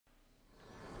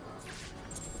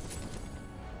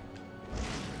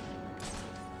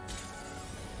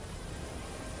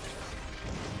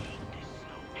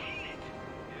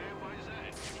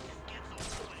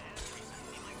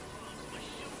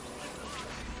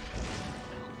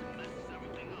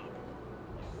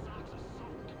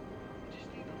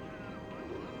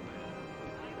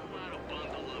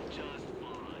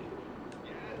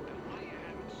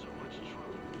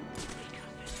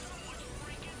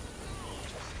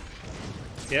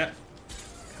Yeah.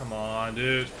 Come on,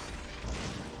 dude.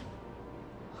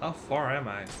 How far am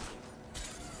I?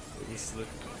 This is the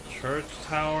church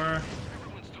tower.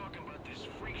 Everyone's talking about this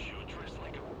freak show dressed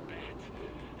like a bat.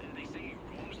 And they say he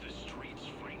roams the streets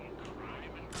fighting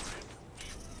crime and crap.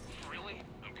 Really?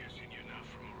 I'm guessing you're not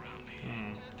from around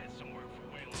here. That's some work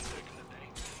for Whalen back in the day.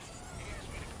 He asked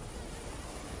me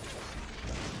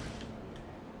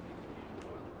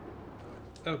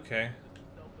to... Okay.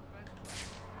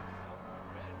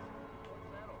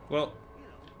 Well,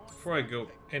 before I go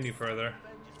any further,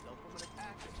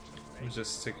 let me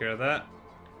just take care of that.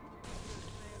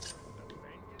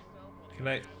 Can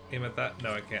I aim at that?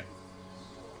 No, I can't.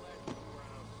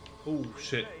 Oh,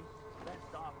 shit.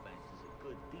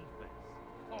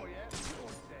 Oh yeah? Who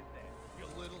said that? Your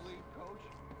little league coach?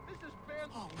 This is bad.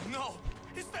 Oh no!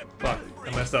 It's that Fuck,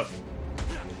 I messed up.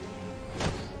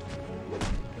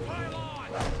 Pile on!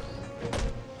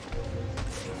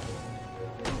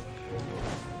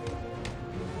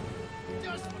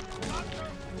 Just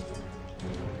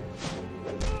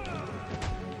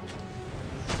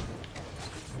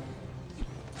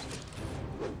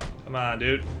Come on,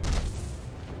 dude.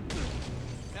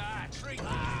 Ah, tree!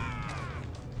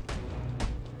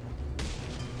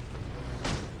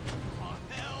 Oh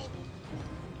hell!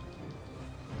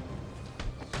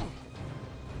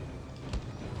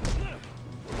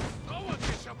 go and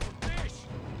get some fish.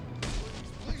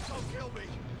 Please don't kill me.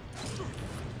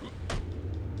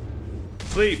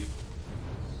 Sleep.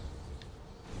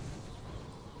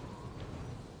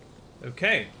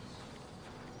 Okay.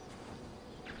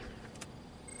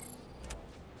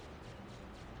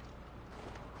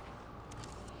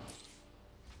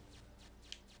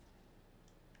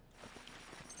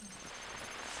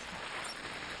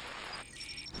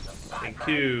 Thank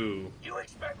you. You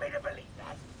expect me to believe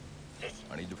that? Listen,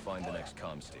 I need to find the next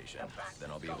comm station. Then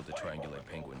I'll be able to triangulate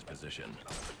Penguin's position.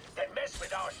 then mess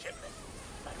with our shipment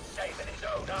and saving his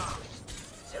own arse.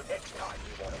 So next time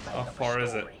you want to make How up far a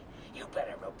is it? story, you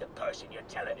better hope the person you're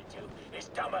telling it to is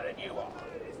dumber than you are.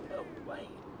 Oh wait,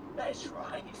 that's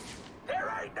right.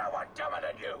 There ain't no one dumber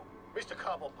than you. Mr.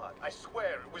 Cobblepot, I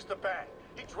swear it was the bag.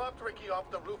 He dropped Ricky off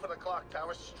the roof of the clock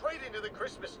tower straight into the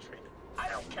Christmas tree. I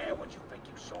don't care what you think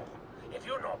you saw. If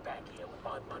you're not back here with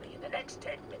my money in the next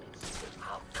 10 minutes,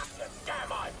 I'll cut your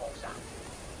damn eyeballs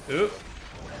out. Ooh.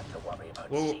 Don't have to worry about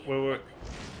Whoa, seeing whoa, whoa. me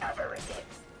ever again.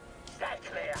 Is that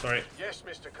clear? Sorry. Yes,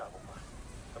 Mr. Cobblepot.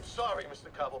 I'm sorry, Mr.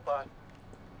 Cobblepot.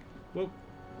 Whoop.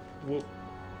 Whoop.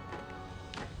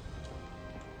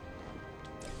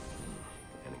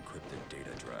 An encrypted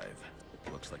data drive.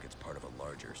 Looks like it's part of a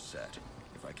larger set.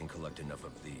 If I can collect enough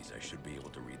of these, I should be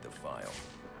able to read the file.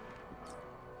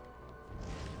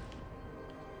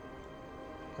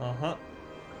 Uh-huh.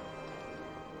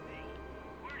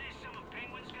 Word is some of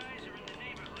Penguin's guys are in the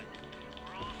neighborhood.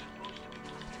 We're all supposed to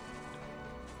be working.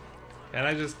 Can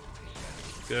I just...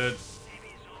 Good.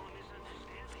 Maybe it's all a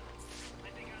misunderstanding.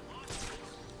 Like they got lost.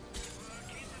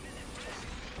 Case of inadvertence.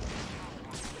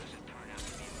 Does it turn out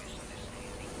to be a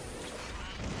misunderstanding?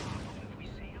 If we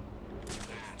see him,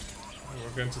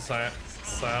 We're going to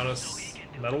Sionis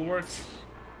Metalworks.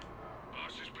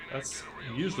 That's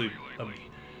usually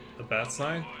a bad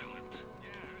sign. yeah,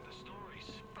 I heard the stories.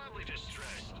 Probably just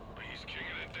stressed. But he's king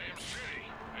of the damn city.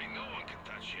 Ain't no one can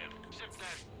touch him. Except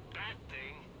that bat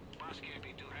thing. Boss can't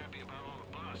be too happy about all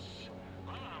the busts. A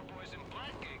lot of our boys in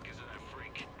Blackgate because of that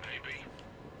freak. Maybe.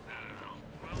 I don't know.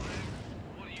 Well,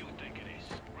 what do you think it is?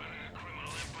 Running a criminal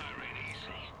empire ain't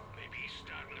easy. Maybe he's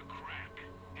starting to crack.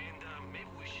 And maybe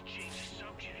we should change the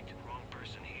subject. Wrong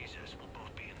person he says we'll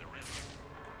both be in the river.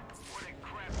 What a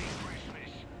crappy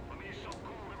Christmas. I mean, it's so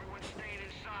cool everyone's staying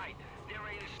inside. There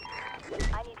ain't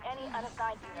a... I need any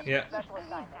unassigned units Yeah. for special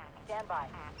assignment. Stand by.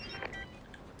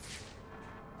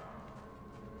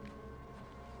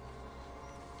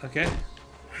 Okay.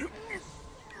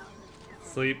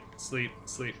 Sleep, sleep,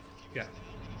 sleep. Yeah.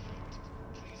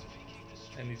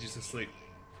 I need you to sleep.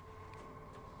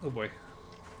 Oh boy.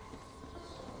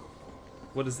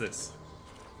 What is this?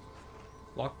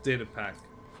 Locked data pack.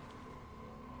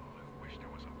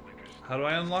 How do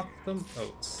I unlock them?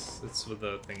 Oh, it's with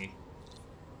the thingy.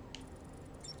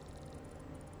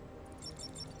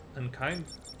 Unkind?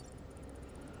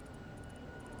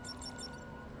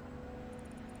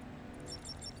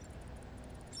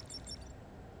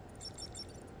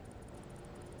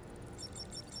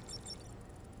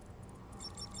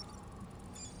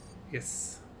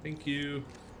 Yes, thank you.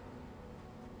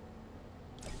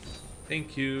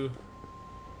 Thank you.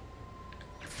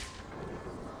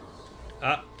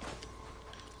 Ah.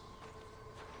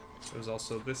 There's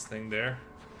also this thing there.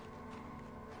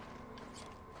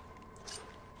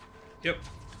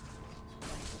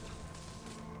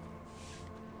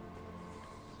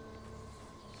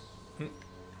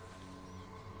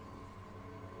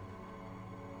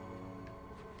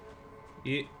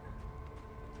 Yeah.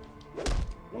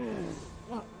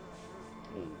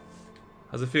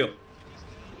 How's it feel?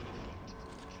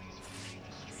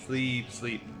 Sleep,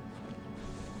 sleep.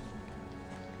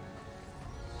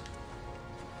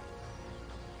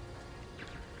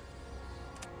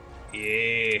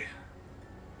 Yeah.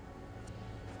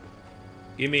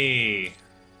 Gimme.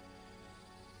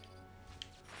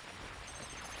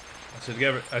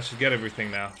 I should get everything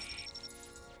now.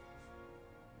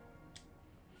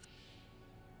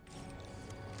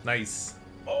 Nice.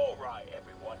 All right,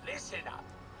 everyone, listen up.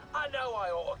 I know I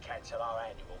ought to cancel our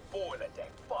annual boiler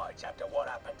deck fights after what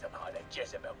happened tonight at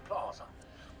Jezebel Plaza.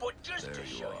 But just to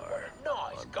show you what a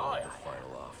nice guy I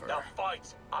am, the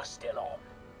fights are still on.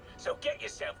 So get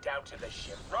yourself down to the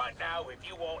ship right now if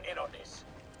you want in on this.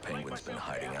 Penguin's been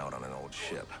hiding out on an old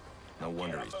ship. No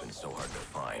wonder he's been so hard to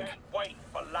find. Wait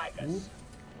for laggers.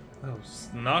 That was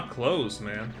not close,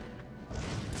 man.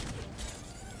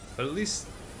 But at least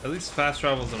fast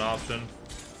travel is an option.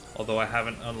 Although I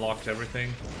haven't unlocked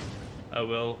everything. I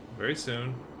will very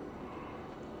soon.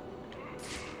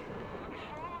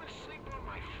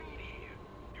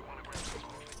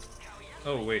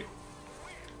 Oh wait.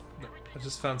 I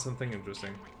just found something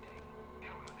interesting.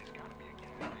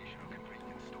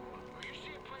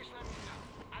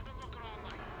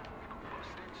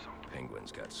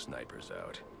 Penguin's got snipers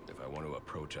out. If I want to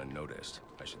approach unnoticed,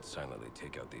 I should silently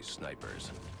take out these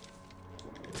snipers.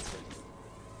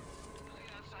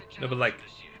 No, but like,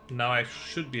 now I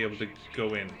should be able to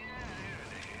go in.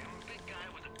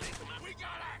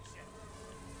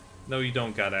 No, you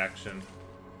don't got action.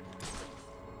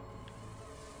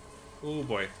 Oh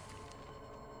boy.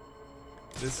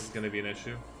 This is gonna be an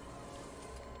issue.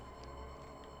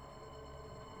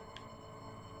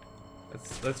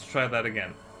 Let's try that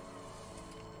again.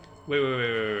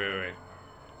 Wait.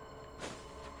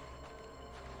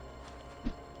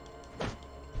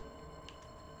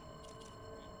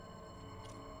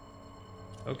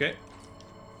 Okay.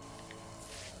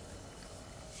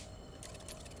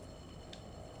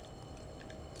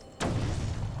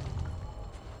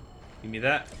 Give me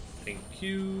that. Thank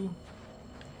you.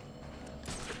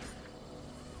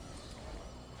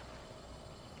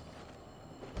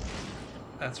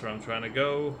 That's where I'm trying to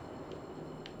go.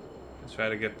 Let's try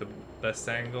to get the best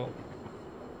angle.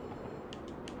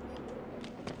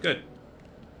 Good.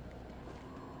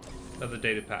 Another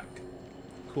data pack.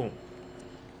 Cool.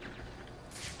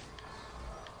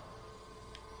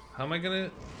 How am I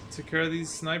gonna take care of these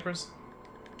snipers?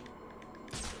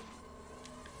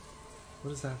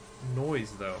 What is that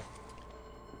noise, though?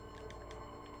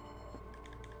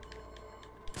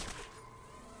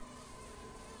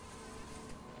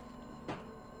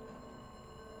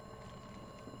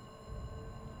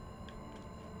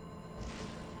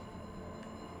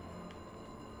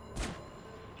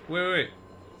 Wait.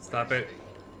 Stop it.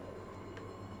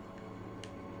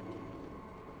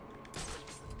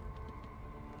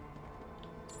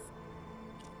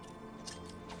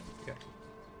 Okay.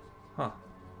 Huh.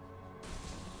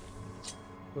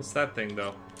 What's that thing,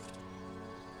 though?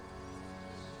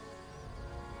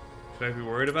 Should I be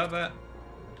worried about that?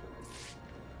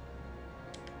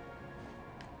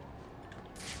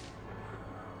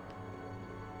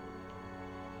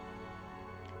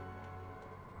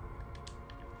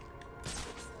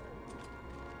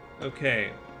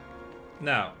 Okay,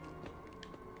 now,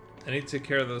 I need to take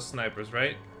care of those snipers,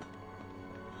 right?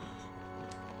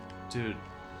 Dude,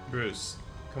 Bruce,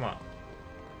 come on.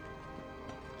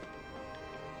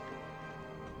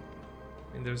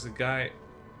 I mean, there's a guy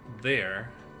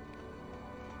there.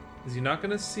 Is he not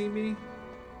gonna see me?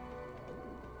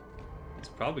 He's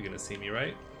probably gonna see me,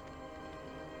 right?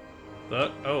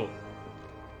 But, oh.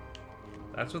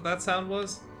 That's what that sound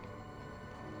was?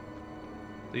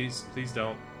 Please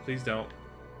don't. Please don't.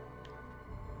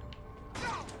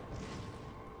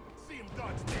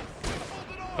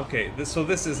 Okay, so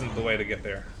this isn't the way to get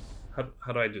there.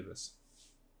 How do I do this?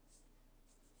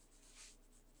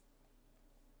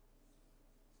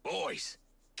 Boys,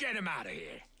 get him out of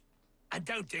here. And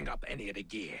don't ding up any of the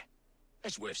gear.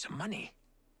 It's worth some money.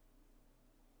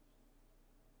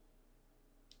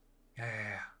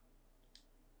 Yeah.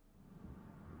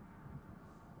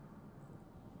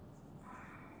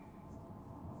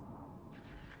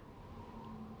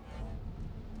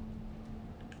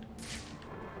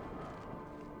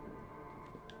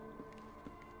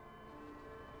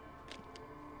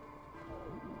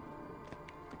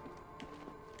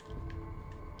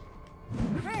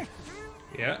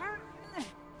 Yeah.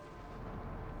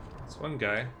 That's one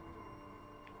guy.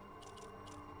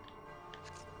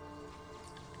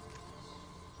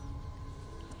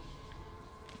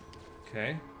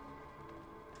 Okay.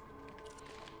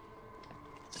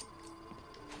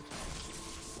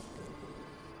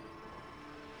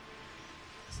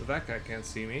 So that guy can't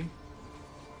see me.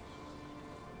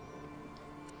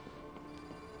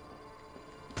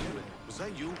 Was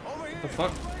that you? Over here! What the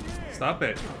fuck? Stop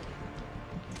it.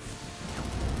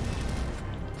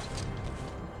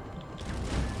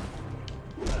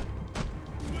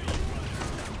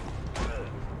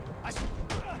 I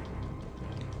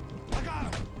got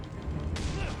him!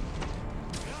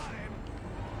 Got him!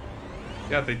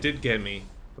 Yeah, they did get me.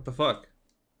 What the fuck?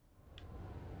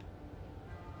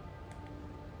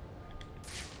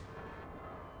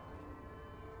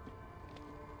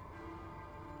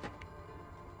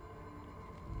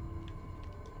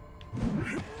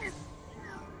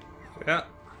 Yeah.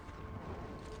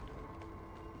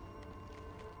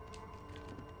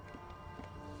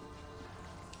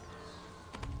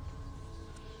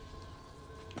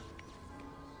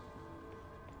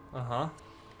 Uh-huh.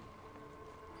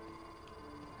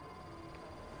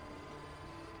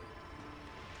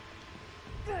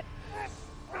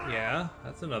 Yeah,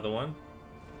 that's another one.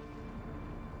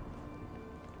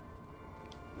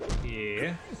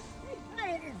 Yeah.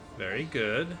 Very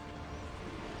good.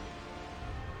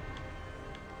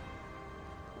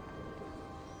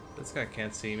 This guy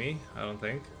can't see me, I don't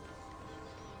think.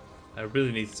 I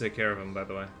really need to take care of him, by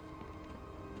the way.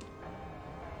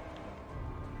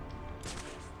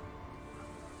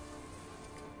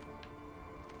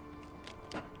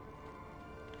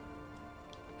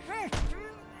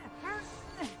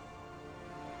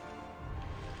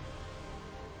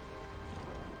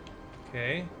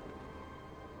 Okay.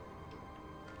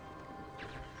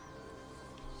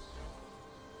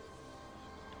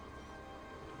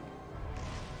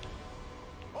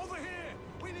 Over here!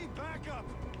 We need backup!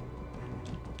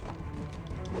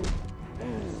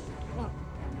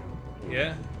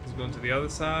 Yeah, he's going to the other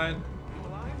side. You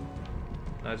alive?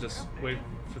 Now just wait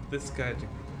for this guy to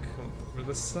come over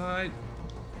the side.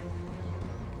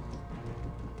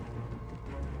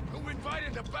 Who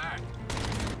invited the back?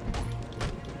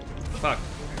 Fuck.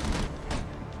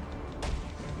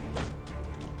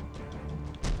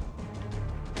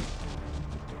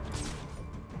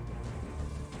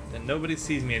 And nobody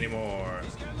sees me anymore.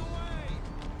 He's getting away!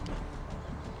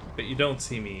 But you don't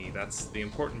see me, that's the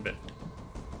important bit.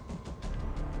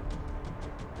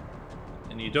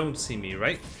 And you don't see me,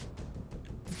 right?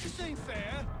 This ain't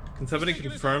fair! Can somebody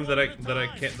confirm that I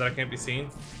can't be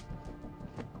seen?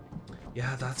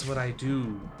 Yeah, that's what I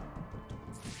do.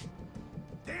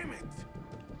 Damn it!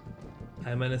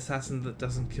 I'm an assassin that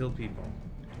doesn't kill people.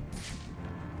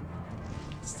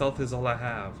 Stealth is all I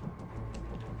have.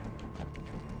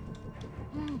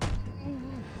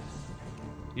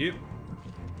 Yep.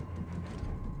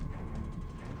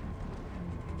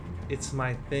 It's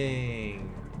my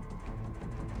thing.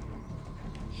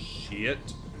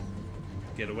 Shit.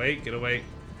 Get away, get away.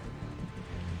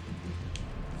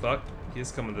 Fuck,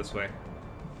 he's coming this way.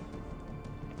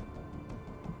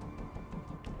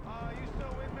 You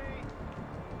still with me?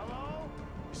 Hello?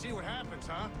 You see what happens,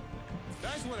 huh?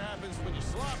 That's what happens when you're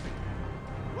sloppy.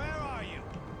 Where are you?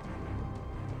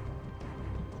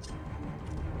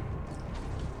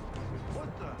 What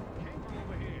the? Came from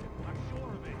over here. I'm sure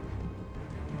of it.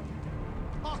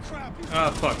 Oh crap!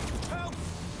 Ah, fuck. Help!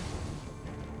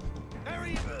 There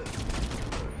he is!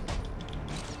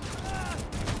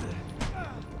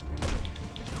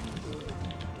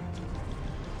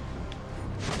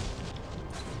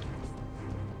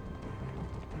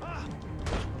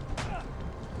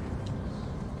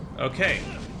 Okay,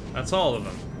 that's all of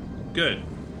them. Good.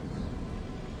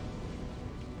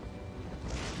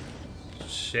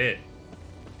 Shit.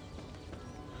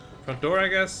 Front door, I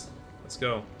guess? Let's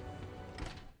go.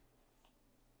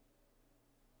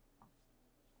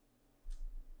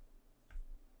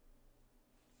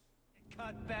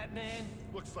 Cut, Batman.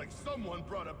 Looks like someone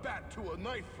brought a bat to a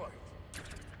knife fight.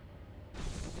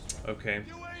 Okay.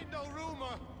 You ain't no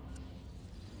rumor.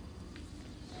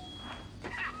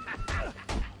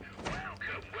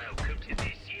 Welcome to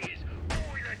this year's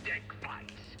Boiler Deck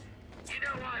Fights. You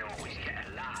know I always get a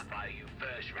laugh out of you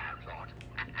first round lot.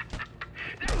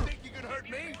 Think you can hurt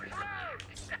me?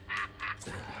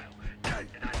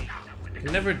 I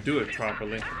can never do it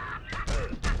properly.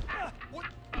 What?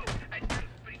 And don't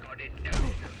think I didn't know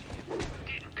you.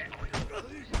 Didn't bet on your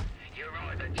moves. You're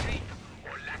either cheap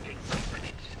or lacking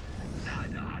confidence.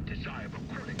 Neither are desirable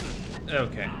qualities.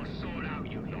 Okay. I'll sort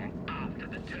out you lot after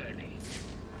the tourney.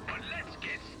 But let's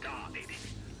get started.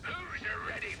 Who's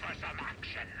ready for some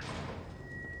action?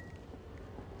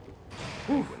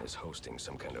 Penguin is hosting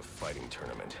some kind of fighting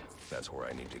tournament. That's where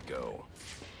I need to go.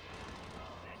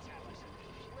 Let's have us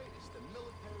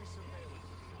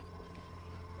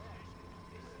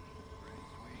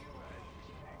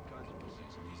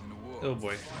Oh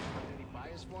boy. Any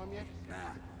bias for him yet? Nah,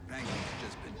 Penguin's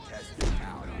just been testing him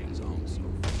out on his own so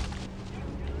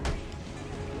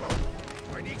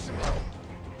far. I need some help.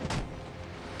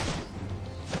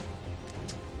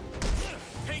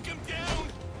 Take him down!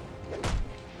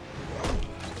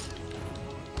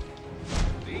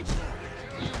 Leech,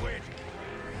 kill you win.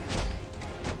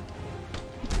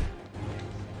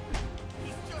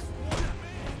 He's just one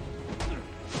man.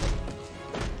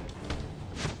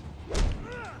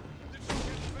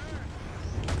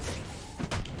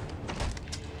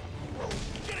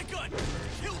 Get a gun!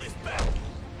 Kill this bat!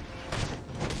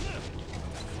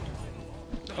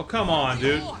 Oh, come on,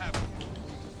 dude. Where's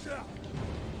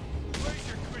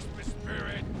your Christmas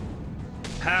spirit?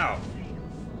 How?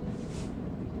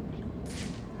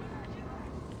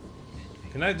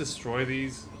 Can I destroy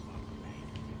these?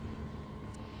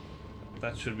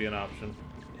 That should be an option.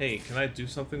 Hey, can I do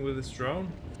something with this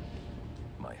drone?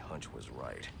 My hunch was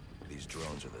right. These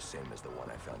drones are the same as the one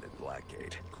I found at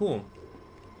Blackgate. Cool.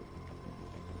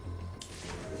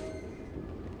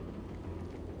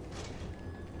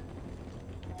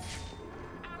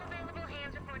 All available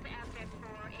hands report to Aspect 4.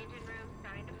 Engine room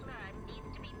starting to flood.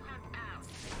 Needs to be pumped out.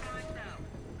 How so?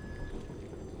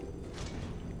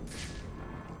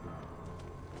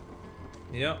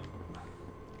 Yep.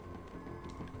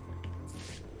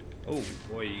 Oh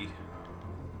boy.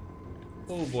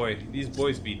 Oh boy, these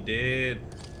boys be dead.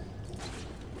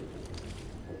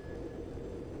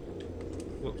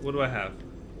 What do I have?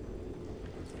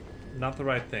 Not the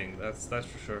right thing, that's for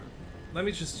sure. Let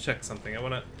me just check something. I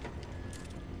wanna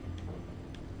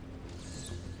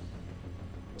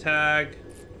tag.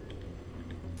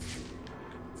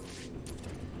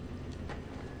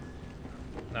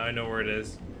 Now I know where it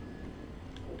is.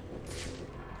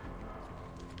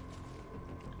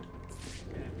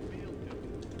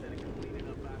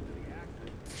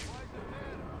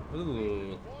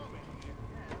 Ooh.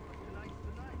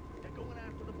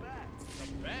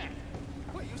 Bat?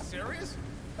 What, you serious?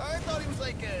 I thought he was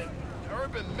like an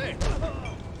urban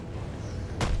myth.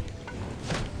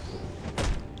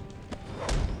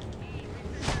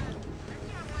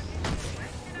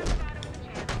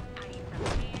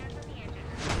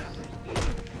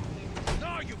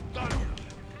 No, you've done it.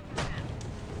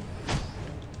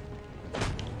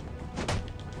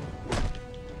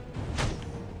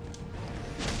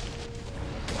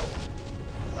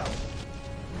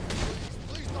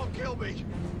 Please don't kill me.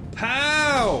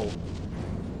 Pow!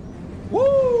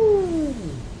 Woo!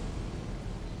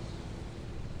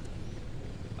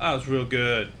 That was real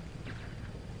good.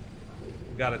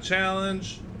 We got a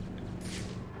challenge.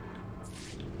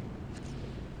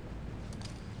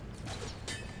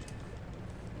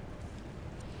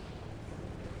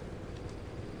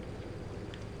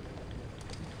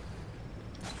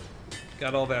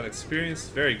 Got all that experience.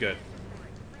 Very good.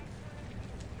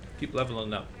 Keep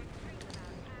leveling up.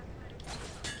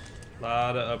 A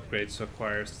lot of upgrades to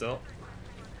acquire still.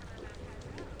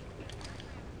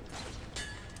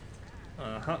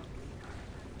 Uh-huh.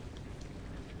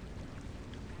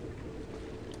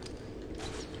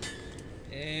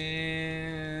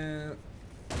 And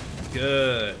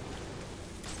good.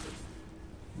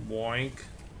 Boink.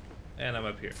 And I'm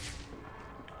up here.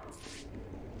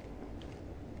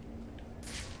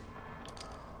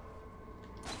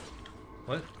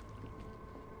 What?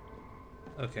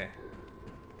 Okay.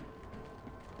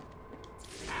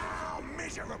 Oh,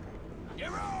 miserable!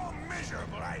 You're all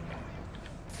miserable, ain't you?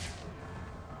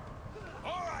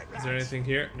 All right, Is there anything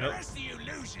here? The Nope. rest of you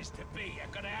losers to be are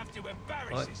gonna have to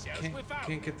embarrass What? yourselves without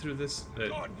Can't me. get through this.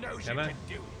 God knows Can you I? can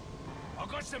do it. I've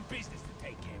got some business to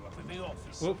take care of in the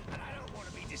office, Whoop. and I don't want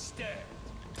to be disturbed.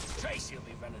 Tracy will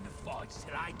be running the fights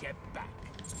till I get back.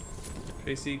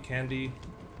 Tracy, Candy.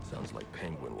 Sounds like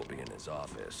Penguin will be in his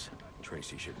office.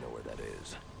 Tracy should know where that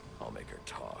is. I'll make her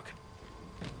talk.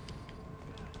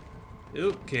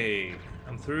 Okay,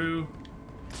 I'm through.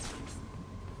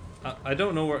 I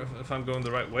don't know if I'm going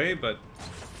the right way, but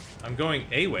I'm going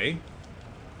a way.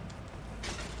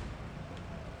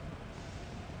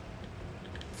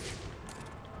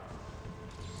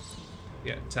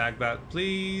 Yeah, tag that,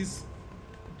 please.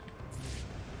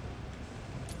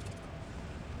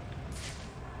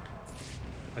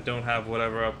 I don't have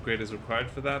whatever upgrade is required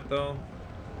for that, though.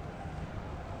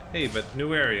 Hey, but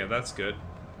new area, that's good.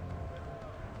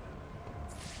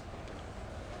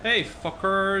 Hey,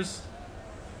 fuckers!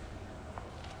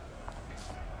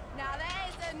 Now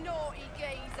there's a naughty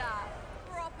geezer.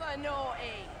 Proper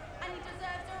naughty. And he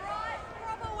deserves a right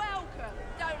proper welcome,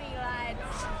 don't he, lads?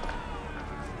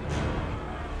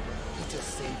 You just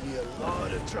saved me a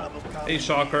lot of trouble. Hey,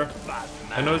 Shocker.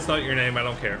 I know it's not your name, I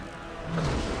don't care.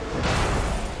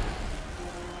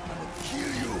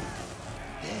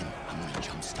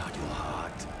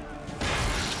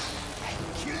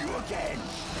 again.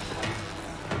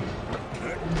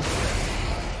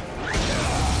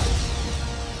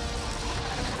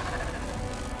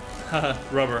 Haha,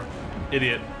 rubber.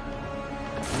 Idiot.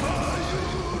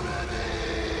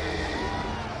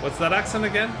 What's that accent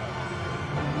again?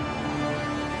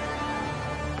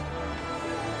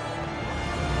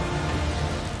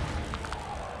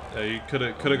 Yeah, you could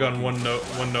have gone one note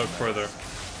further.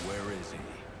 Where is he?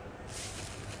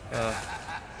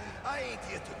 I ain't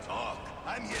here to talk.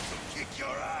 I'm here to kick your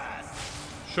ass.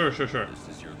 Sure. This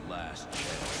is your last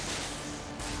chance.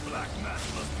 Black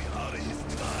Mass must be out of his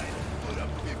mind. Put up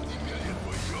 50 million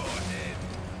for your head.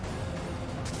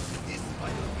 He's my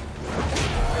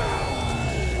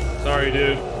Sorry,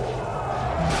 dude.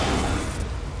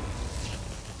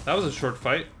 That was a short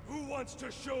fight. Who wants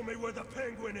to show me where the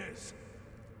penguin is?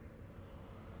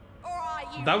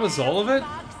 That was all of it?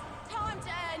 Time to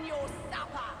earn your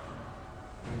supper.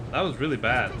 That was really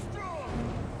bad. Did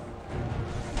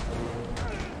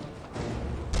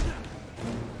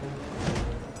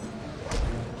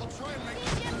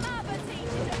your mother teach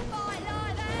you to fight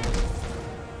like that?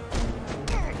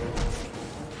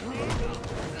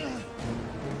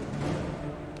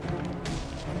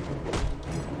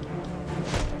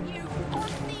 You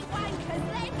Aussie wankers,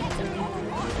 let him get to common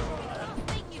pot. Last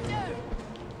thing you do.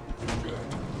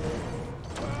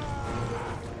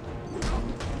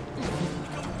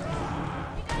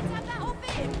 You don't have that off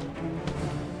him.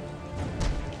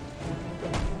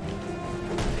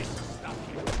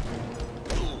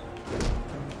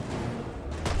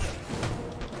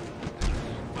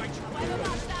 However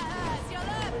much that hurts, you'll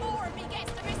learn more if he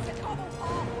gets to Mr.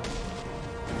 Cobblepot.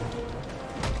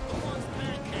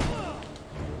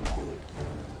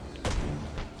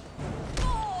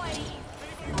 Boys!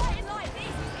 Fighting like this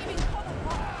is giving Cobblepot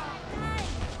a bad name.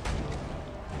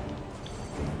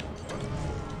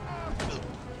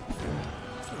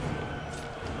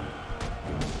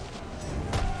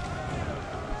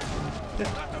 He's there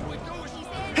for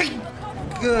Cobblepot.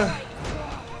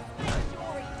 Make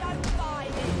sure he don't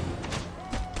fight him.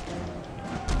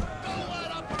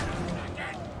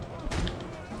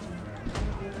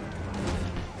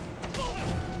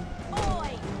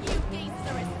 Oi, you geezers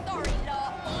are a sorry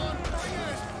lot.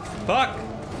 Fuck!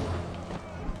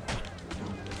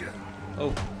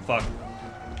 Oh, fuck.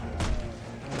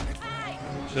 Hey,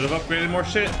 Should have upgraded more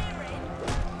shit.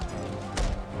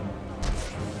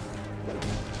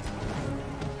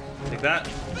 Take that.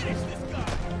 he's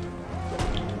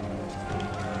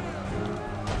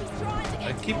trying to get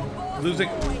I to keep your boss, losing-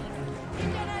 boys. You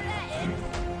gonna let him?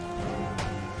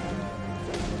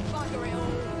 Bugger it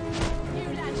all. You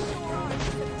lads sure are a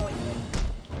disappointment.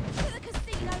 To the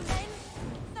casino then.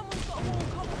 Someone's got to warn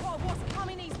Cobblepot of what's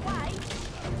coming his way.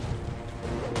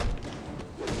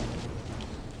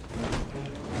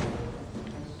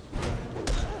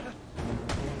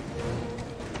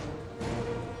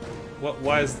 What?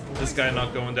 Why is this guy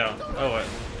not going down? Oh, I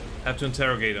have to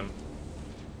interrogate him.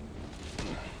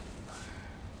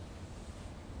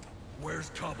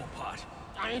 Where's Cobblepot?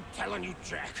 I ain't telling you,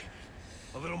 Jack.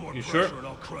 A little more You pressure sure? and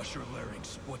I'll crush your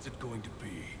larynx. What's it going to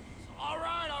be? All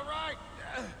right.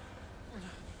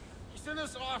 He's in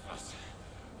his office.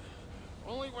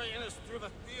 Only way in is through the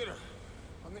theater,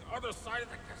 on the other side of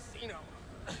the casino.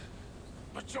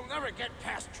 But you'll never get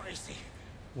past Tracy.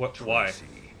 What? Why? Tracy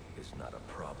is not a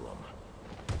problem.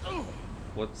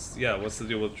 What's the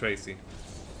deal with Tracy?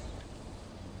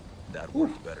 That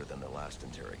worked better than the last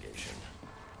interrogation.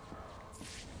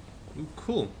 Ooh,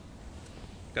 cool.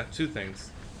 Got two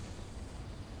things.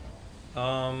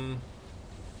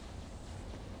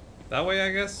 That way,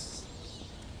 I guess.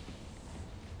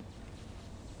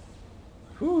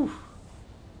 Whew.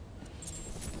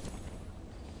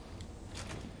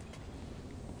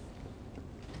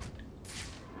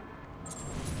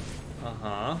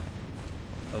 Uh-huh.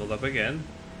 Leveled up again.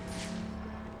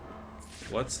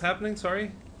 What's happening?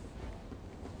 Sorry?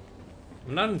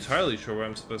 I'm not entirely sure where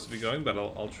I'm supposed to be going, but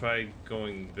I'll try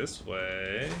going this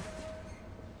way.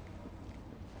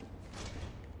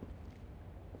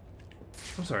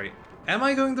 I'm sorry. Am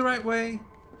I going the right way?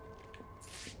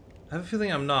 I have a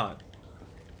feeling I'm not.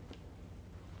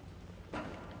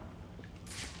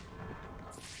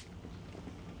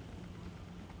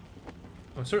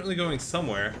 I'm certainly going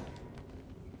somewhere.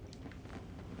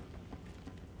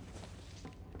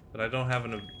 But I don't have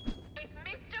an... If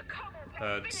Mr.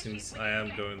 Cobblepot it seems I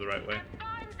am going the right way.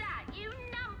 finds out you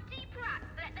numpty brats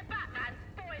let the Batman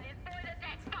spoil his boiler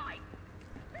deck fight,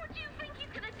 what do you think he's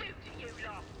gonna do to you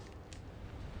lot?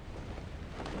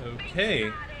 Okay.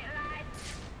 Think about it, lads.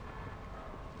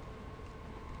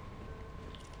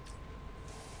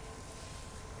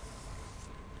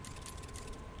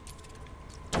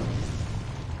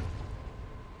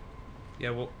 Yeah,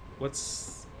 well,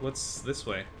 what's this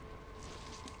way?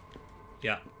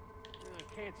 Yeah.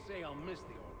 I can't say I'll miss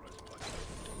the old Russ, but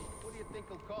what do you think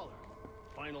he'll call her?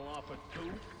 Final offer 2?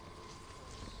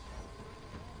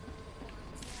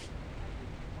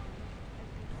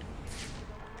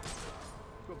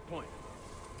 Good point.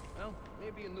 Well,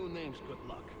 maybe a new name's good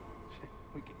luck.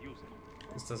 We could use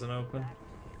it. This doesn't open.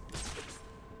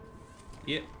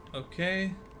 Yeah,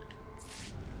 okay.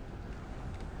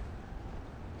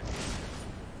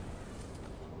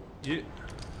 You...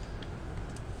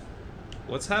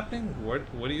 What's happening? What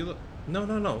do you look? No,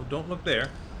 no, no, don't look there.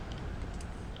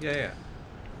 Yeah, yeah.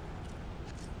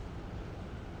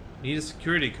 Need a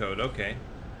security code, okay.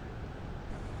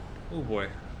 Oh boy.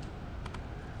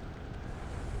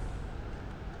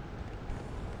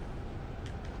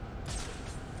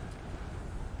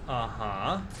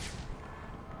 Uh-huh.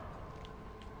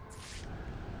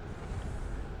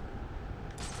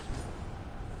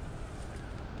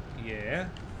 Yeah.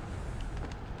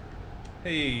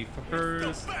 Hey,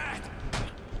 fuckers.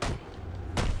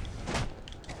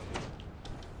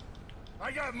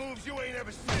 I got moves you ain't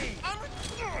ever seen.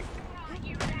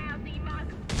 You lousy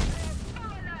mug.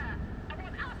 Spoiler! I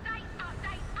want update,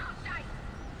 update, update.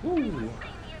 Ooh. Anyone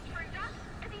seen the intruder?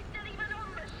 Is he still even on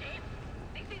the ship?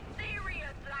 This is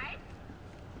serious, lad.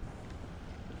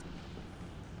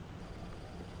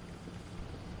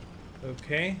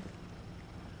 Okay.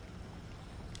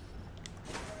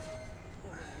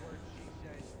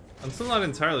 I'm still not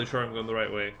entirely sure I'm going the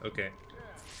right way. Okay.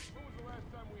 When was the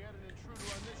last time we had an intruder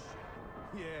on this ship?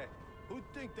 Yeah, who'd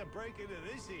think to break into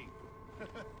this heap?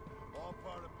 All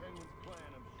part of Penguin's plan,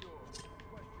 I'm sure. The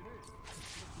question is, does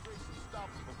Tracy stop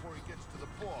him before he gets to the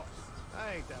boss?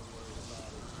 I ain't that worried about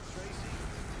it. Tracy?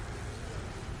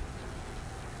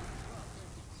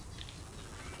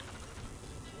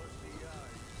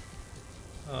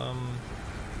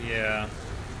 Yeah.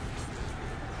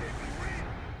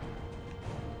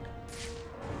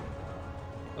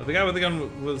 Oh, the guy with the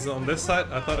gun was on this side?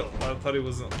 I thought he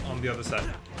was on the other side.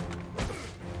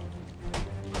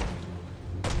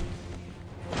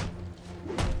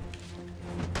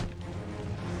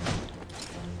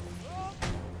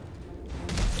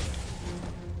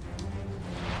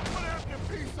 What happened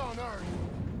to peace on Earth?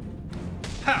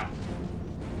 Pow!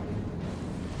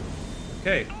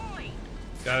 Okay. Oi!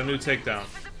 Got a new takedown.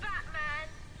 For the Batman.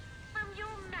 From your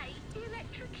mate, the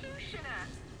electrocutioner.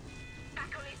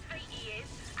 Back on his feet he is,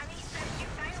 and he says you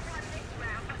may have won this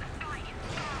round, but the fight is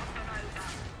far from over.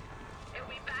 It'll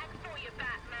be back for you,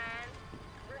 Batman.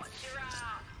 Watch your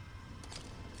ass.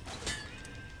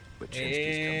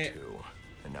 Baczynski's come to,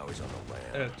 and now he's on the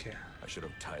lam. Okay. I should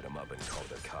have tied him up and called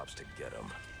the cops to get him.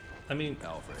 I mean,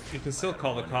 Alfred, you can still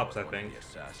call the cops, I one of think. The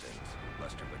assassins,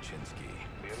 Lester Baczynski.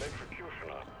 The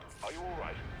electrocutioner. Are you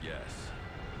alright? Yes,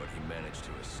 but he managed to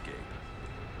escape.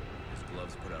 His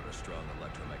gloves put out a strong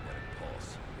electromagnetic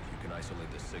pulse. If you can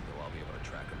isolate the signal, I'll be able to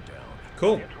track him down.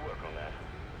 Cool. Get to work on that.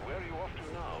 Where are you off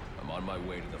to now? I'm on my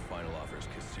way to the Final Offers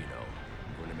casino.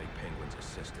 I'm going to make Penguin's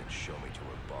assistant show me to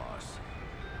her boss.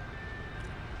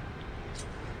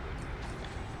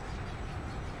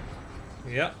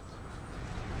 Yep.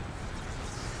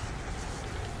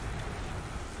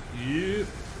 Yep.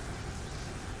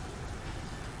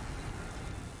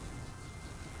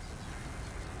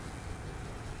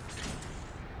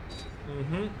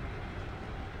 Mm-hmm.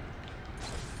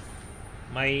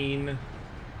 Mine.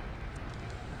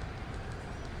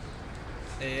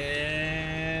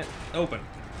 And open.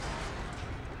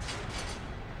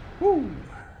 Woo.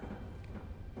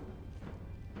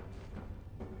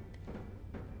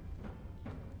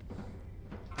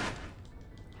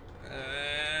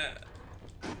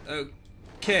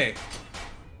 Okay.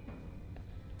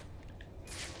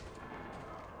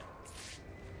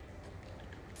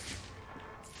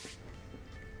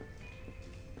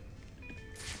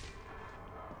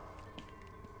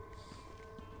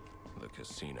 The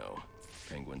casino.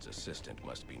 Penguin's assistant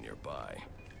must be nearby.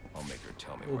 I'll make her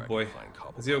tell me Oh where boy. I can find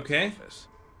Cobblepot's Is he okay? office.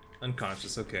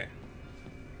 Unconscious, okay.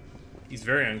 He's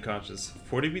very unconscious.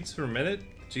 40 beats per minute?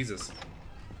 Jesus. It's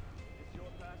your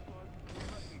passport?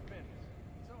 It must be Ben's.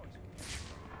 It's always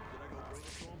Did I go bring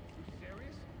it to him? You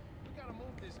serious? We gotta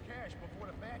move this cash before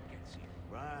the bat gets here.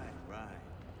 Right, right.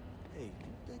 Hey,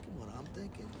 you thinking what I'm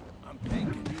thinking? I'm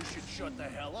thinking you should shut the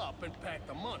hell up and pack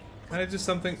the money. Can I do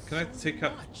something? Can I take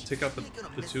out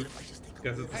the two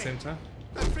guys at the same time?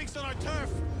 That freak's on our turf!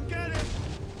 Get it!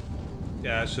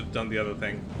 Yeah, I should have done the other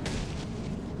thing.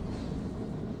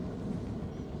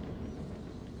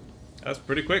 That's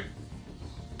pretty quick.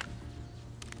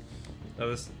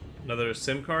 Another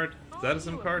SIM card? Is that a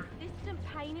SIM card? Distant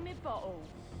pain in my bottle.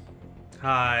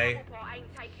 Hi. I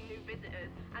ain't taking new visitors,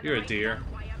 and You're a there dear.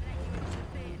 ain't no way I'm letting you into the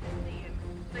theatre to see 'em,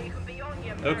 so you can be on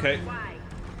your Okay. merry way.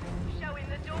 Show him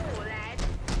the door, lad.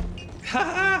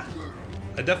 Haha!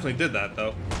 I definitely did that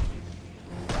though.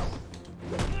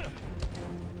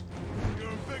 You're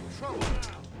in big trouble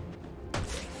now.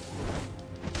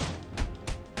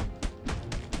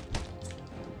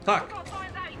 Fuck! If I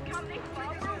find out he's come this far,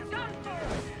 we're all done for.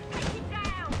 Take him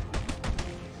down.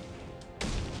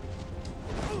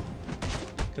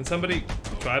 Can somebody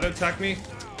try to attack me?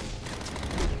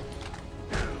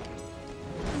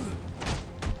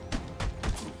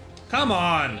 Come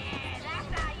on! Yeah,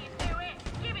 that's how you do it.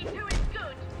 Give it to him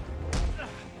good.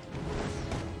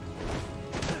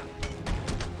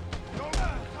 Don't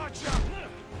touch him.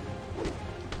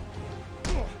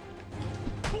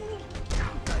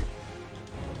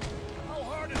 How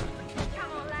hard is it to kill?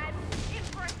 Come on, lad.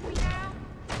 Impress me now.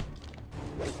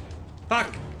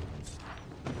 Fuck!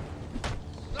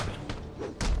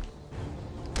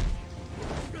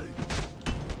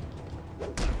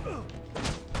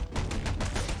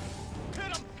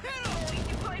 Boys,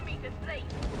 you're putting me to sleep.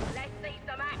 Let's see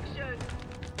some action.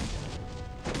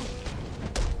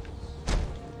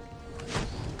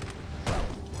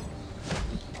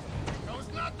 That was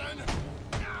nothing.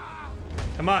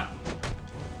 Come on!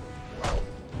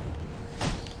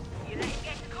 You let him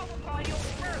get the copper pie all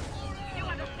through. You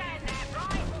understand that,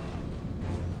 right?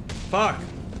 Fuck!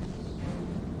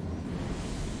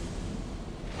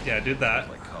 Yeah, I did that.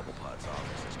 Like Cobblepot's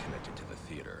office is connected to the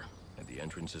theater, and the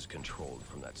entrance is controlled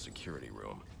from that security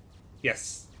room.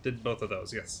 Yes, did both of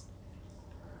those, yes.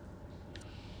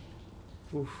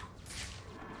 Oof.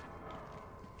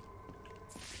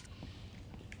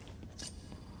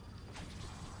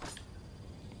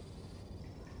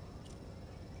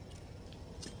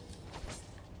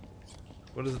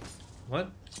 What is it? What?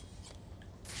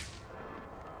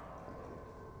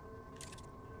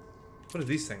 What are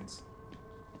these things?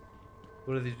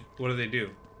 What do they do?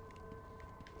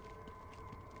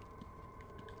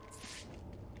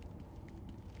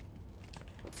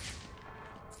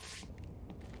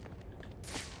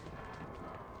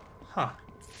 Huh.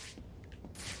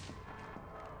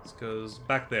 This goes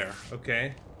back there.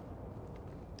 Okay.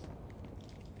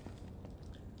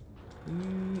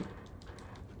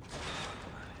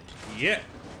 Yeah.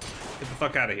 Get the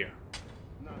fuck out of here.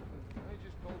 Nothing. I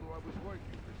just told her I was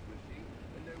working Christmas Eve,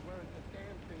 and there weren't a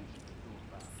damn thing she could do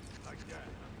about it. Like that?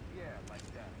 Yeah, like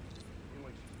that. And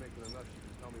when she's making enough, she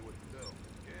can tell me what to do.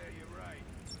 Yeah, you're right.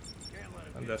 Can't let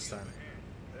it And get this the time. upper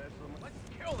hand. Let's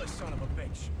kill this son of a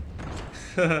bitch.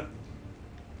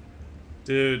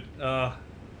 Dude, See?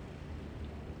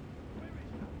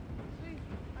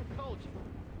 I told you.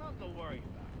 Nothing to worry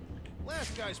about.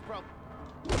 Last guy's probably...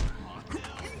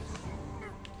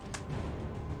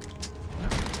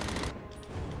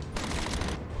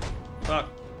 fuck.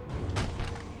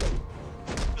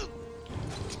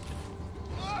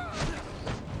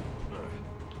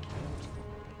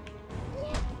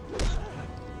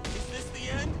 Is this the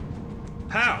end?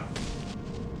 How?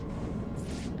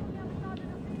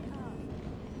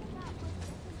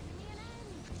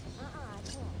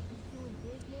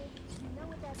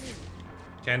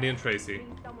 Candy and Tracy.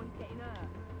 Someone's getting hurt.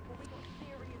 Well, we got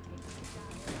serious issues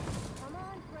down. Come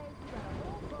on, Tracy, you got a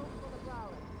whole boat full of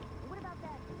flowers. What about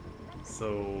that?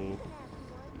 So,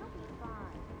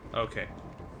 okay.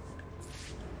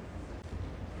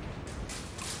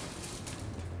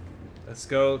 Let's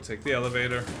go, take the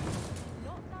elevator.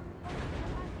 Not something you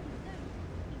can do.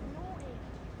 He's naughty.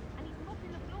 And he's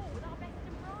mopping the floor with our best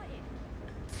and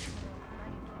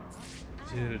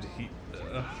brightest. Dude,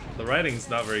 the writing's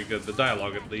not very good, the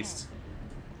dialogue at least.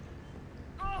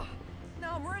 Oh,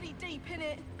 now I'm really deep in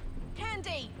it.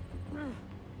 Candy!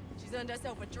 She's earned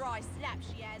herself a dry slap,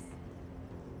 she has.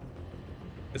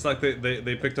 It's like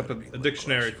they picked up a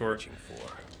dictionary for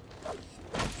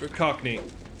Cockney.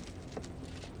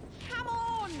 Come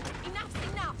on! Enough's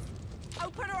enough!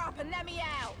 Open her up and let me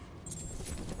out!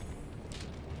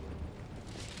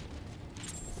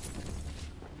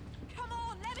 Come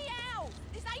on, let me out!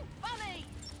 This ain't funny!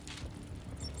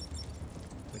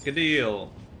 Make a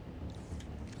deal.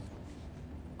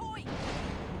 Oi!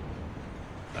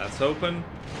 That's open.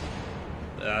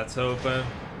 That's open.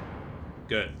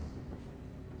 Good.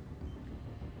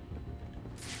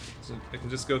 So I can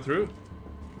just go through?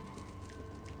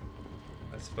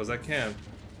 I suppose I can.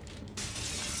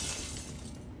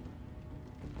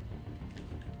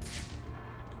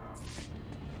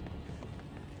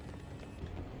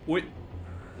 Wait.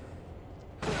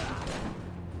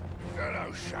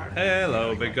 Hello, son.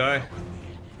 Hello, big guy.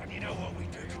 And you know what we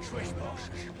do to trespassers?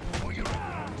 Well, you're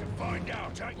about to find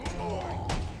out, ain't you, boy?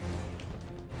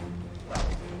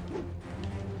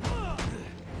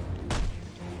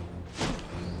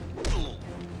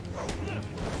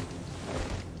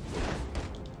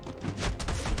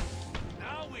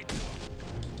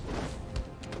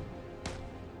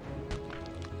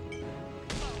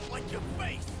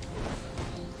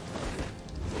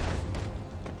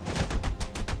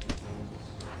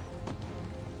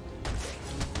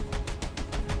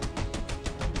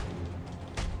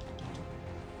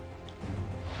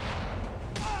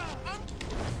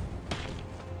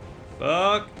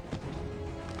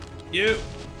 You.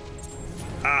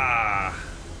 Ah,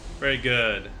 very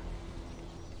good.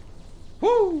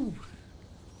 Woo!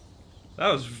 That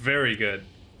was very good.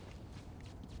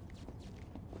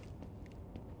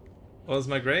 What was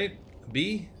my grade?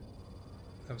 B?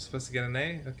 I'm supposed to get an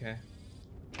A? Okay.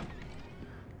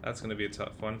 That's gonna be a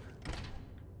tough one.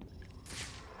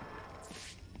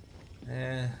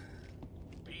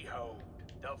 Behold,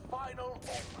 the final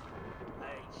offer.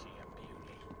 Ain't she a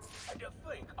beauty? And to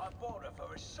think I bought her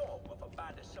for a song with a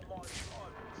band of Somali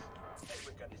pirates. They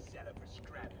were gonna sell her for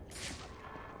scrap.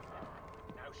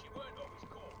 Now she weren't always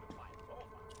called with my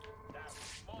offer. That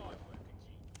was my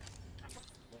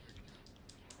working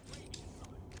genius.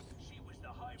 She was the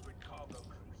hybrid cargo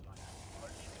cruise liner.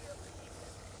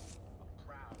 A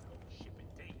proud old ship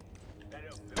indeed. That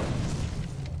her built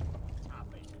top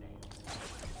engineer.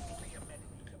 Be a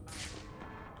melody to man.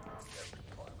 Those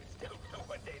pirates don't know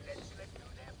what they let slip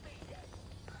through their fingers.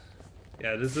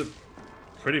 Yeah, this is a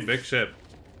pretty big ship.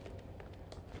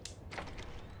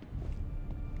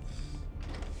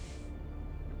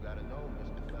 You gotta know,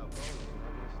 Mr. Falcone's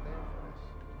not gonna stand for this.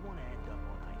 You wanna end up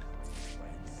on ice like your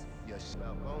friends? Yes,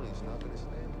 Falcone's not gonna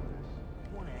stand for this. You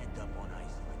wanna end up on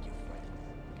ice like your friends?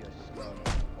 Yes,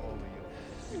 all of you.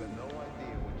 You got no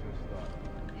idea what you're starting.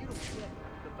 You don't get it.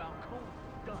 The Falcone's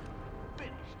done.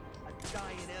 Finished. A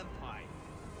dying empire.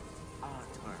 Our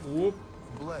turn. Whoop.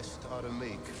 Blessed are the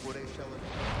meek, for they shall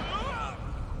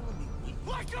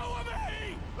Let go of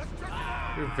me!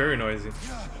 You're very noisy.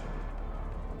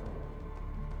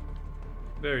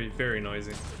 Very, very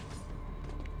noisy.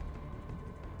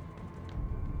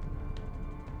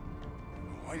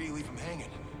 Why do you leave him hanging?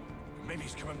 Maybe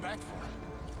he's coming back for him.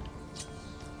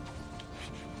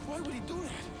 Why would he do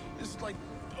that? Is it like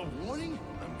a warning?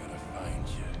 I'm gonna find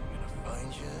you. I'm gonna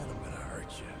find you and I'm gonna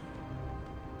hurt you.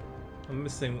 I'm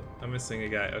missing a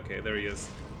guy. Okay, there he is.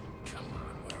 Come on,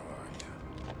 where are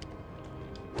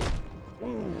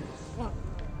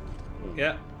you?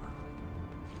 Yeah.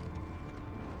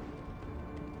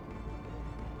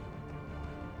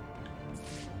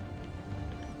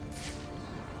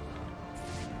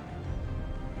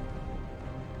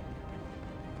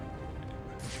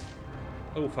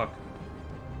 Oh fuck.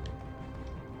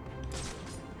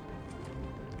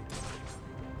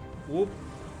 Whoop.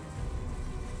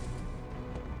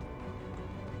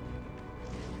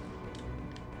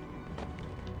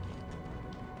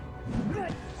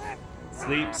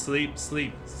 Sleep, sleep,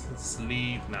 sleep.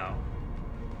 Sleep now.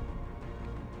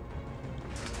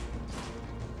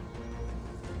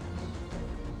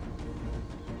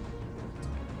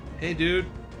 Hey dude,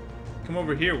 come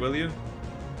over here, will you?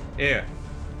 Yeah.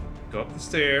 Go up the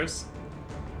stairs.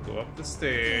 Go up the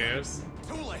stairs.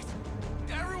 Too late.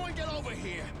 Everyone get over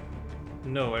here.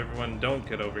 No, everyone don't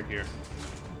get over here.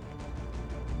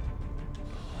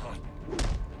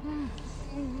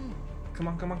 Come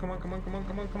on, come on, come on, come on, come on,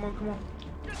 come on, come on, come on.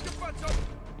 Get your butts up.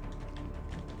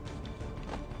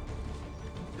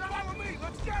 Follow me.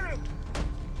 Let's get him.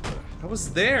 I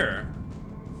was there.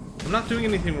 I'm not doing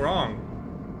anything wrong.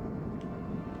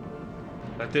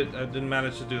 I didn't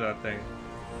manage to do that thing.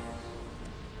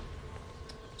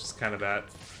 Just kind of bad.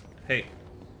 Hey.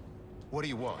 What do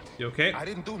you want? You okay? I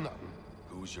didn't do nothing.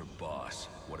 Who's your boss?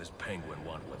 What does Penguin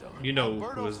want with him? You know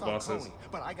Alberto who his boss is. Falcone,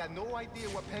 but I got no idea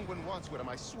what Penguin wants with him,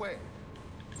 I swear.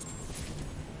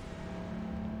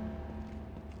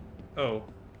 Oh.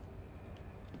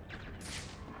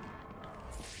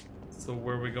 So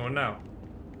where are we going now?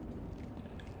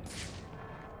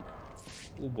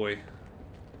 Oh boy.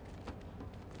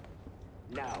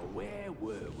 Now, where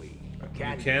were we?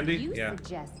 Candy? You Yeah.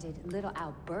 suggested little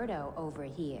Alberto over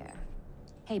here.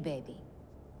 Hey, baby.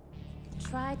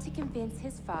 Tried to convince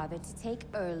his father to take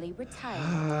early retirement.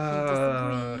 He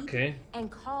disagreed okay.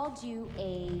 and called you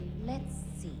a, let's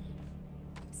see,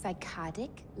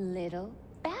 psychotic little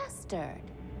bastard.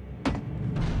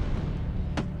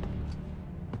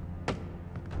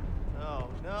 No,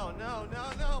 no, no,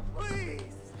 no, no, please!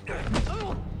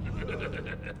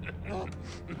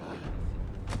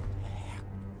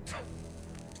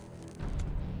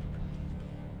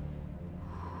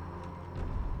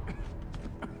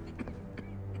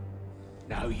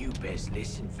 Now you best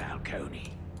listen,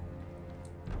 Falcone.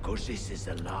 Cause this is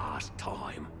the last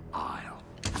time I'll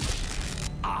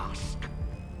ask.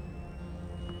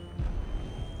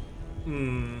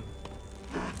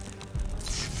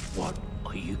 What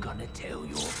are you gonna tell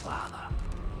your father?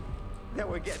 That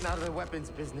we're getting out of the weapons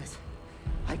business.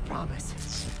 I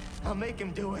promise. I'll make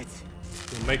him do it.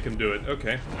 We'll make him do it.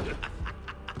 Okay.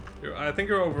 I think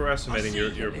you're overestimating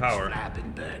your power.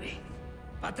 Flapping, Bernie.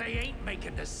 But they ain't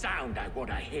making the sound I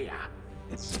want to hear.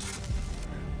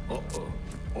 Uh-oh.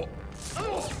 Oh.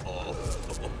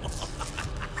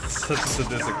 Such a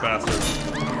sadistic bastard.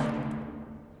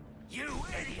 You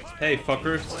idiot! Hey,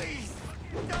 fuckers. Please,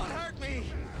 don't hurt me.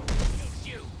 It's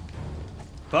you.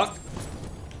 Fuck.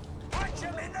 Punch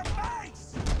him in the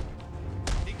face.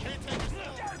 He can't take us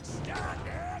out. Don't stand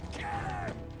there. Kill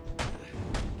him.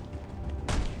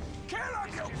 Kill him,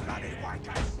 you bloody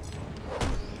wankers.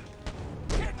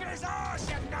 Kick his ass,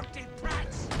 you numpty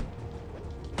brats.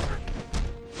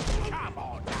 Come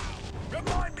on now.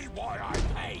 Remind me why I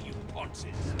pay you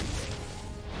ponces.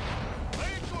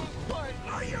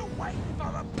 Are you waiting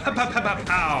for the Pow, pow, pow, pow,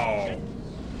 pow.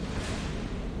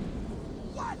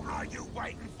 What are you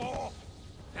waiting for?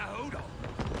 Now hold on.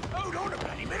 Hold on a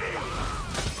bloody minute.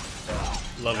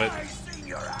 Love it. I seen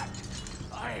your act.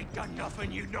 I ain't done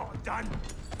nothing you not done.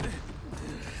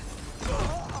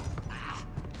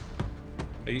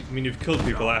 I mean, you've killed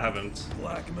people, I haven't.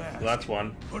 Black Mask. Well, that's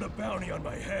one. Put a bounty on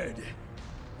my head.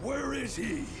 Where is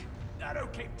he? I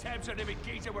don't keep tabs on every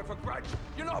geezer with a grudge.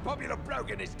 You're not a popular bloke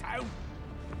in this town.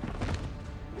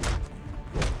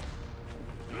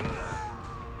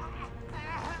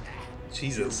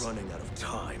 Jesus. You're running out of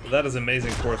time. That is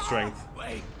amazing core strength.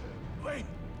 Wait.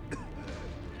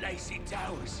 Lacey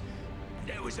Towers.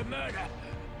 There was a murder.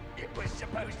 It was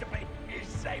supposed to be his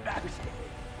same house.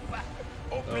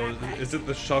 Oh, is it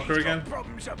the shocker He's got again?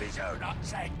 problems of his own, I'd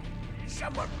say.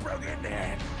 Someone broke in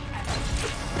there.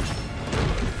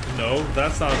 No,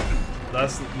 that's not.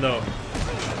 That's no.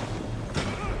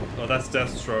 Oh, that's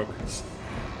Deathstroke.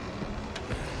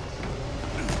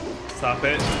 Stop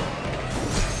it.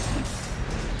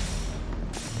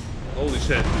 Holy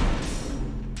shit.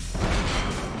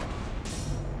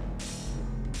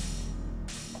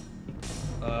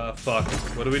 Fuck.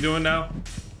 What are we doing now?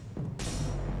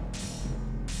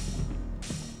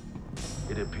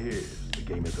 It appears the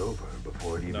game is over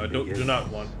before it even No, begins. do not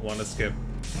want to skip.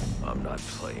 I'm not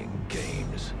playing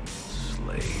games,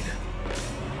 Slade.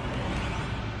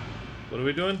 What are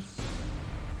we doing?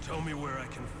 Tell me where I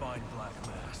can find Black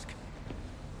Mask.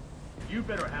 You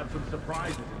better have some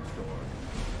surprises in store,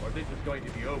 or this is going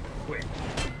to be over quick.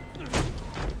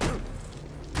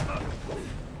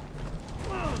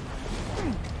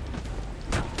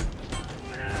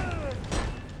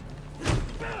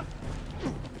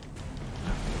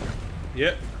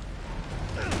 Yep.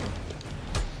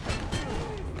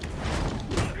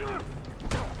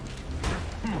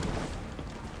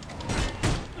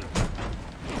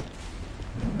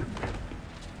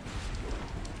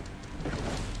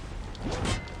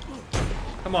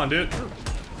 Come on, dude.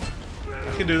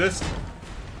 I can do this.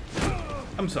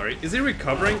 I'm sorry. Is he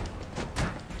recovering?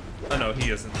 Oh no,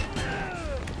 he isn't.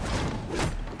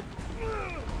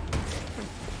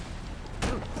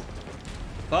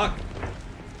 Fuck.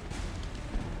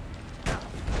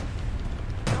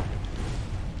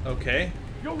 Okay.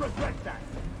 You'll regret that.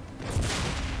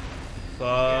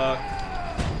 Fuck.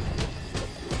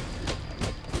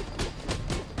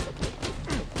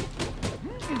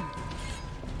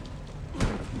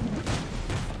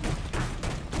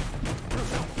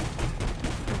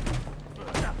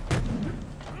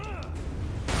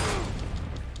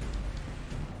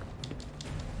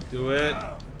 Do it.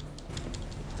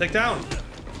 Take down.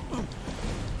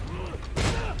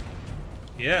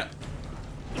 Yeah.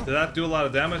 Did that do a lot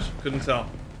of damage? Couldn't tell.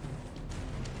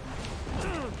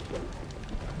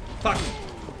 Fuck.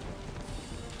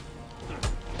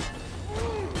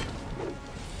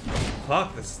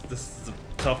 Fuck, this is a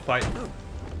tough fight.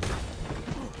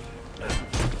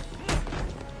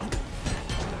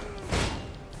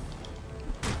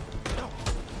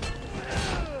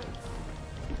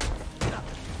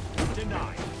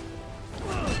 Denied.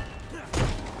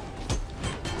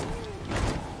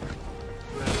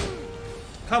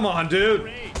 Come on,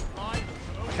 dude.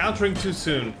 Countering too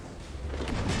soon.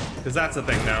 Because that's a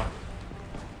thing now.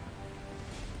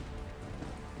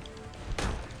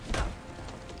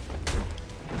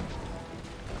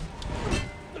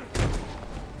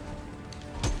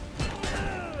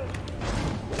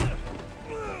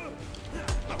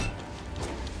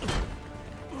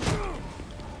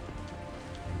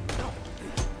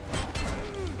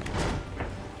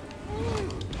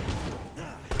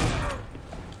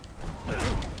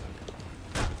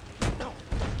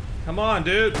 Come on,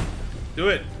 dude. Do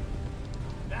it.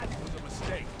 That was a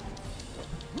mistake.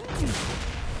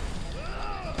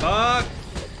 Fuck.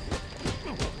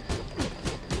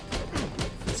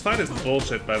 This fight is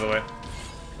bullshit, by the way.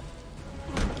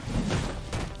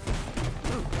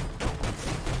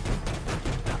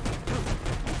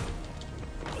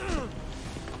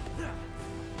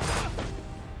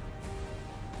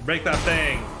 Break that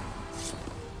thing.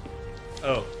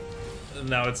 Oh.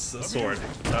 Now it's a sword.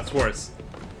 That's worse.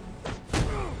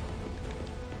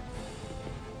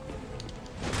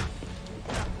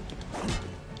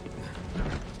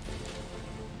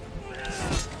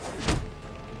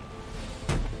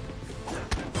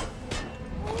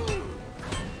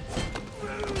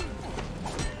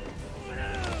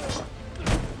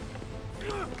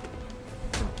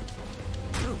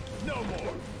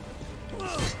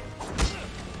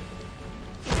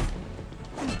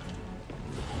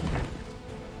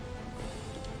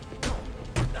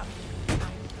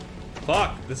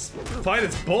 Fuck, this fight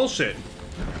is bullshit.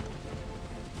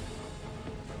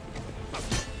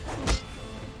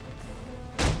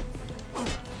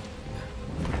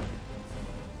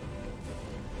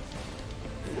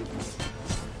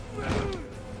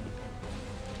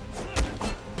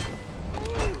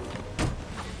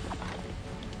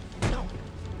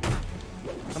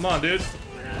 Come on, dude.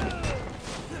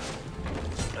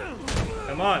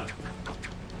 Come on.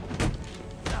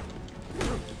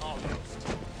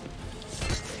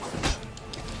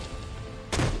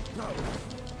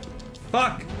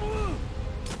 Fuck!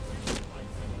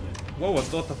 Whoa, what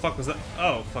the fuck was that?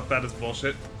 Oh, fuck, that is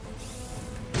bullshit.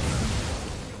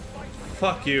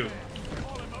 Fuck you.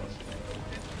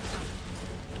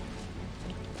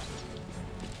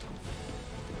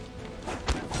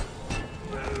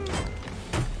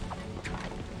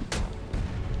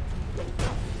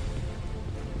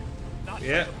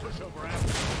 Yeah.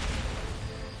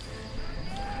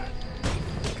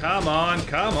 Come on,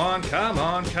 come on, come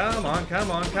on, come on,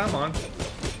 come on, come on.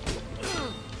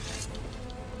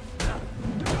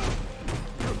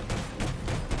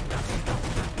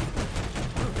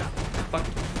 Fuck.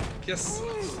 Yes.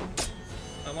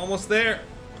 I'm almost there.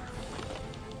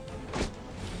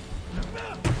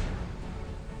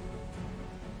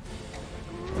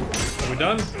 Are we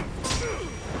done?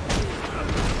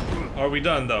 Are we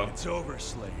done, though? It's over,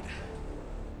 Slade.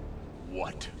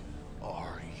 What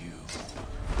are you?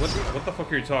 What the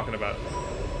fuck are you talking about?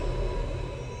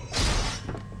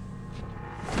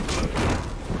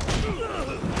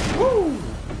 Woo!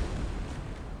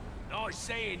 Nice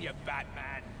seeing you,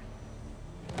 Batman.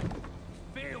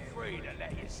 Feel free to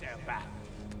let yourself out.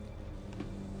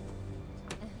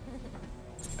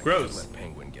 Gross. Let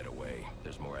Penguin get away.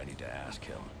 There's more I need to ask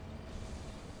him.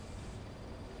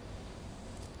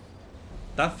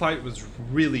 That fight was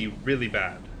really, really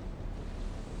bad.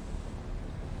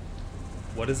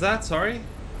 What is that? Sorry?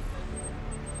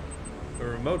 A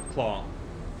remote claw.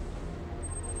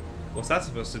 What's that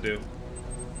supposed to do?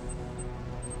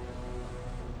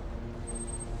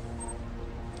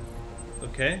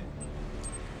 Okay.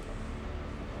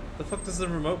 The fuck does the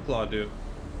remote claw do?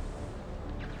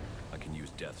 I can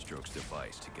use Deathstroke's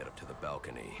device to get up to the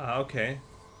balcony. Ah, okay.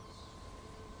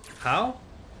 How?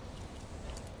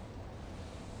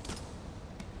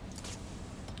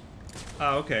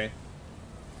 Ah, okay.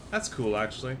 That's cool,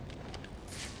 actually.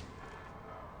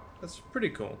 That's pretty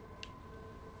cool.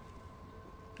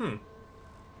 Hmm.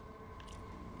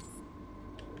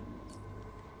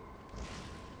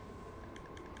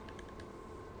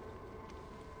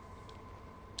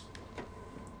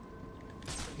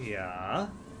 Yeah.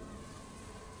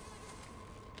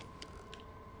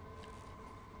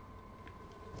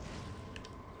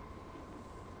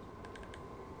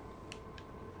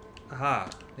 Aha,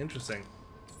 interesting.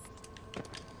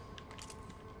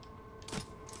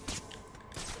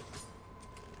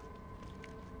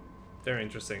 Very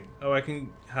interesting. Oh, I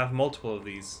can have multiple of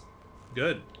these.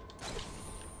 Good.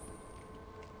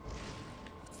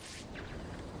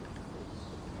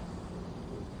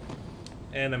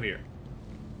 And I'm here.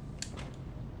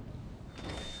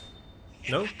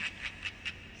 Nope.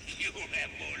 You'll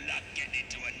have more luck getting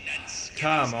into a nun's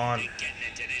Come on. than getting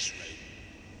into this room.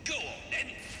 Go on then,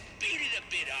 beat it a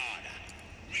bit harder.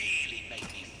 Really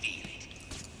make me feel it.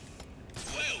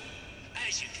 Well,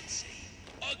 as you can see,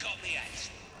 I got the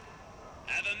answer.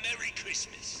 Have a Merry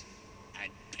Christmas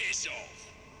and piss off.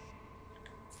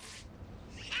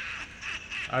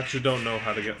 I actually don't know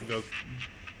how to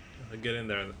get in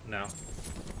there now.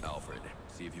 Alfred,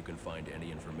 see if you can find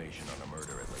any information on a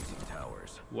murder at Lacey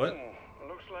Towers. What?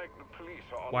 Looks like the police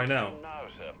are on Why the now? scene now,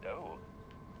 sir. Oh,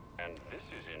 and this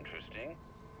is interesting.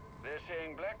 They're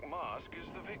saying Black Mask is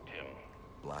the victim.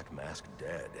 Black Mask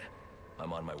dead.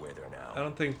 I'm on my way there now. I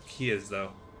don't think he is,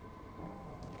 though.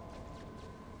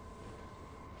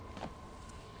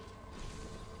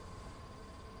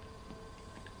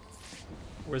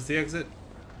 Where's the exit?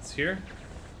 It's here?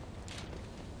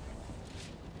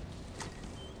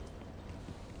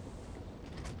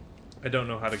 I don't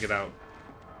know how to get out.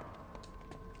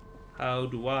 How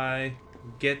do I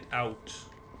get out?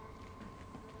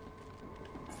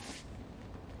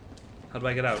 How do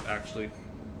I get out, actually?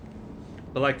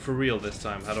 But like, for real this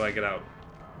time, how do I get out?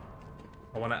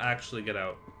 I want to actually get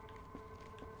out.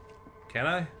 Can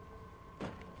I?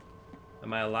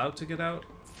 Am I allowed to get out?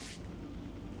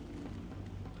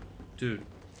 Dude,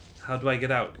 how do I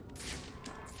get out?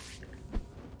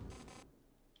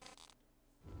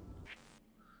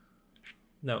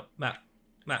 No, map.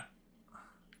 Map.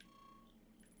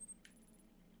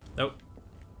 Nope.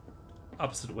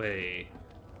 Opposite way.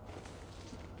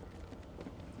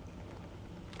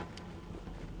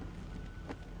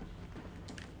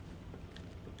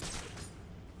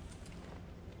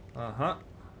 Uh-huh.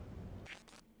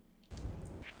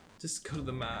 Just go to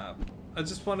the map. I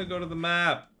just want to go to the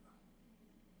map.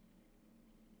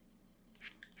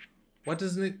 Why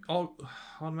doesn't it all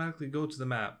automatically go to the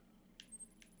map?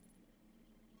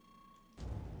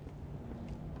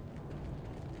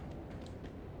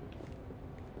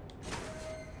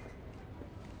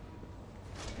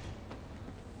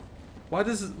 Why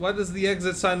does the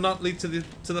exit sign not lead to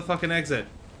the fucking exit?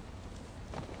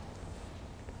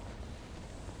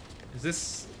 Is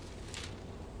this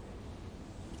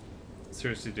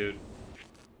seriously, dude?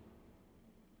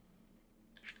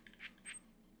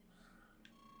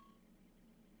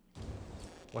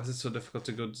 Why is it so difficult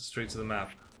to go straight to the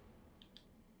map?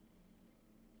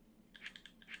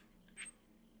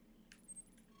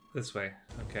 This way,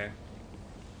 okay.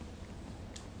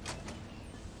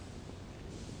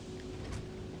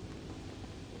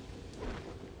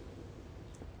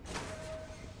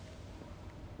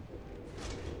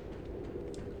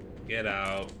 Get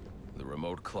out. The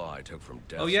remote claw I took from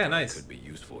Death Oh yeah, nice. Could be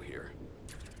useful here.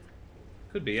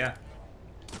 Could be, yeah.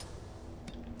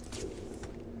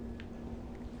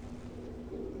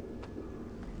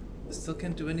 Still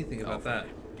can't do anything about that.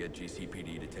 Get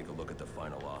GCPD to take a look at the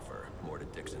final offer. More to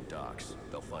Dixon Docks.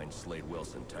 They'll find Slade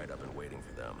Wilson tied up and waiting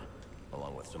for them,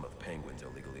 along with some of Penguin's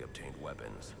illegally obtained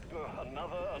weapons.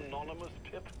 Another anonymous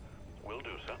tip? Will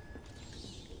do, sir.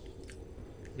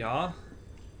 Yeah.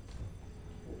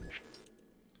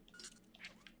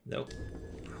 Nope.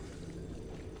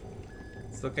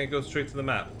 Still can't go straight to the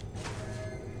map.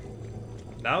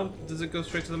 Now, does it go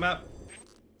straight to the map?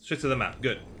 Straight to the map,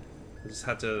 good. I just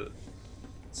had to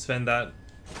spend that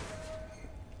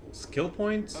skill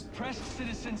point. Oppressed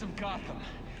citizens of Gotham,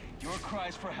 your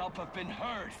cries for help have been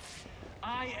heard.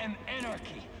 I am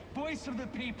Anarchy, voice of the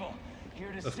people,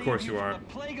 here to save you from the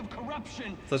plague of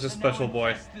corruption. Such a special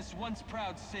boy. This once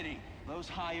proud city. Those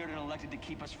hired and elected to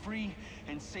keep us free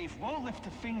and safe won't lift a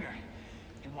finger.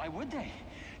 And why would they?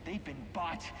 They've been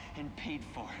bought and paid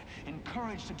for,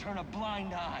 encouraged to turn a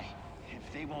blind eye.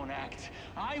 If they won't act,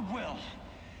 I will.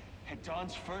 At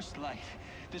dawn's first light,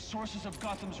 the sources of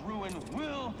Gotham's ruin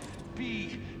will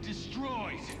be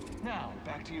destroyed. Now,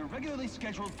 back to your regularly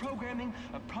scheduled programming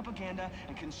of propaganda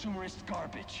and consumerist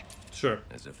garbage. Sure.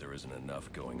 As if there isn't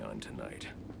enough going on tonight.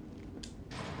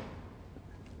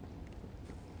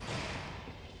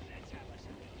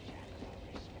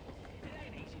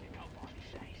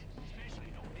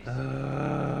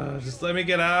 Just let me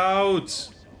get out.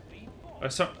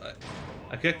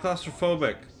 I get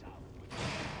claustrophobic.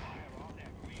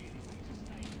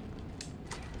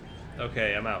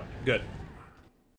 Okay, I'm out. Good.